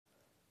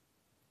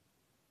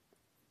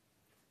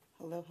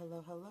Hello,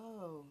 hello,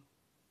 hello.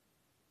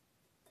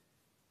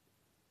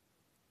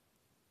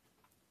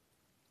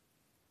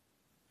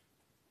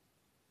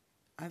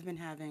 I've been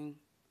having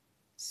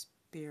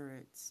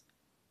spirits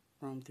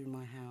roam through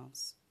my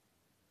house.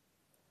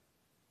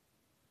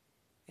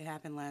 It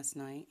happened last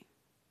night.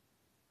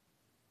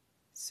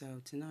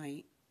 So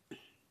tonight,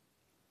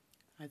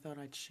 I thought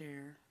I'd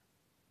share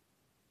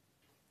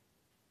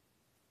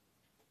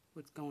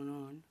what's going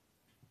on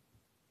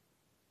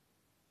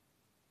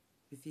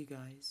with you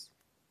guys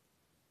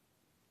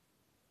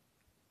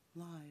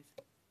live.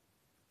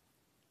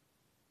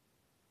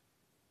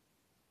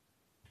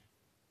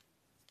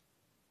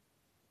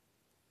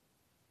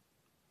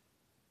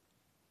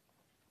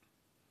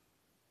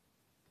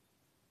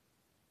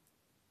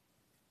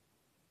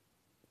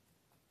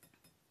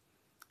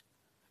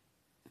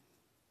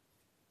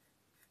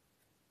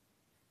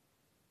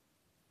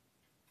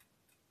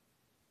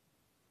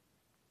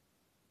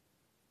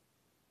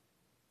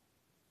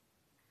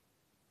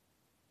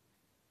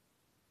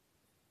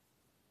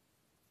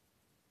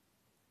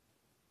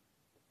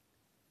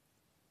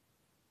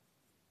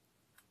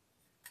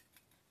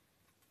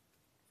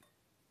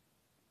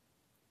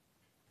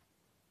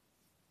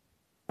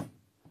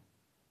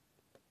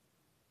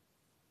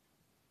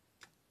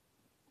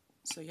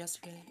 So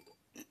yesterday,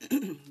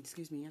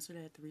 excuse me,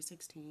 yesterday at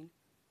 3:16,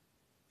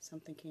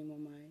 something came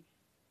on my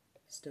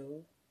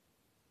stove.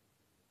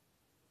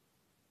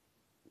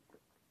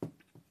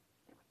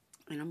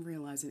 And I'm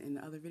realizing in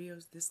the other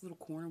videos, this little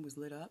corner was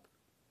lit up.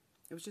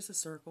 It was just a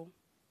circle.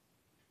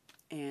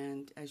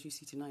 And as you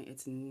see tonight,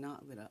 it's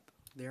not lit up.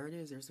 There it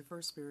is. There's the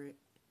first spirit.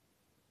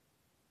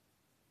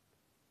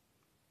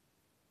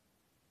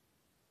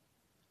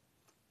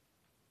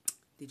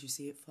 Did you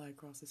see it fly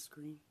across the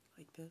screen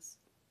like this?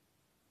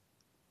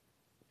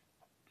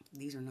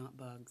 These are not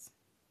bugs.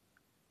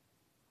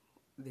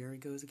 There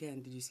it goes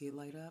again. Did you see it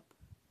light up?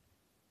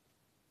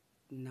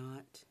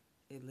 Not.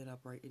 It lit up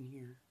right in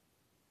here.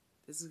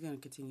 This is going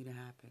to continue to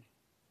happen.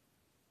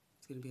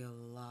 It's going to be a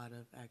lot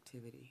of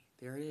activity.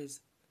 There it is,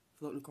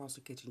 floating across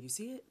the kitchen. You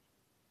see it?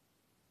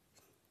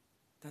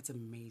 That's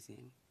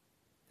amazing.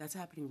 That's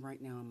happening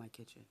right now in my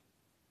kitchen.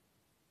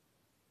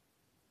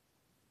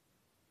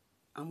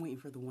 I'm waiting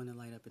for the one to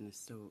light up in the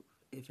stove,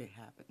 if it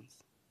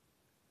happens.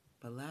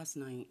 But last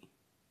night,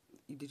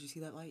 did you see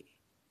that light?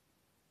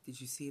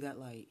 Did you see that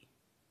light?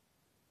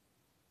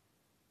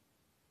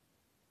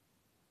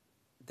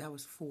 That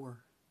was 4.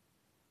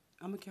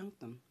 I'm going to count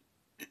them.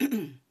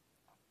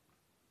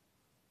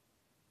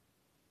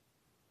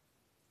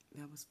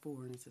 That was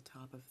 4, and it's the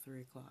top of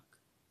 3 o'clock.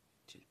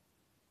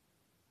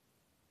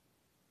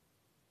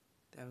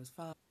 That was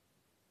 5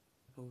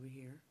 over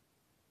here.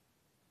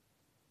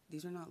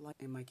 These are not light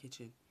in my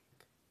kitchen.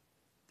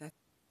 That's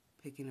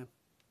picking up.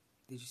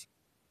 Did you see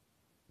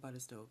by the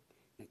stove?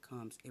 And it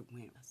comes. It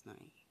went last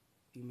night.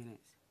 A few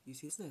minutes. You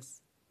see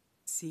this?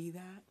 See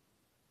that?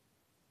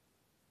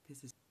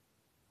 This is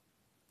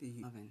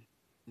the oven.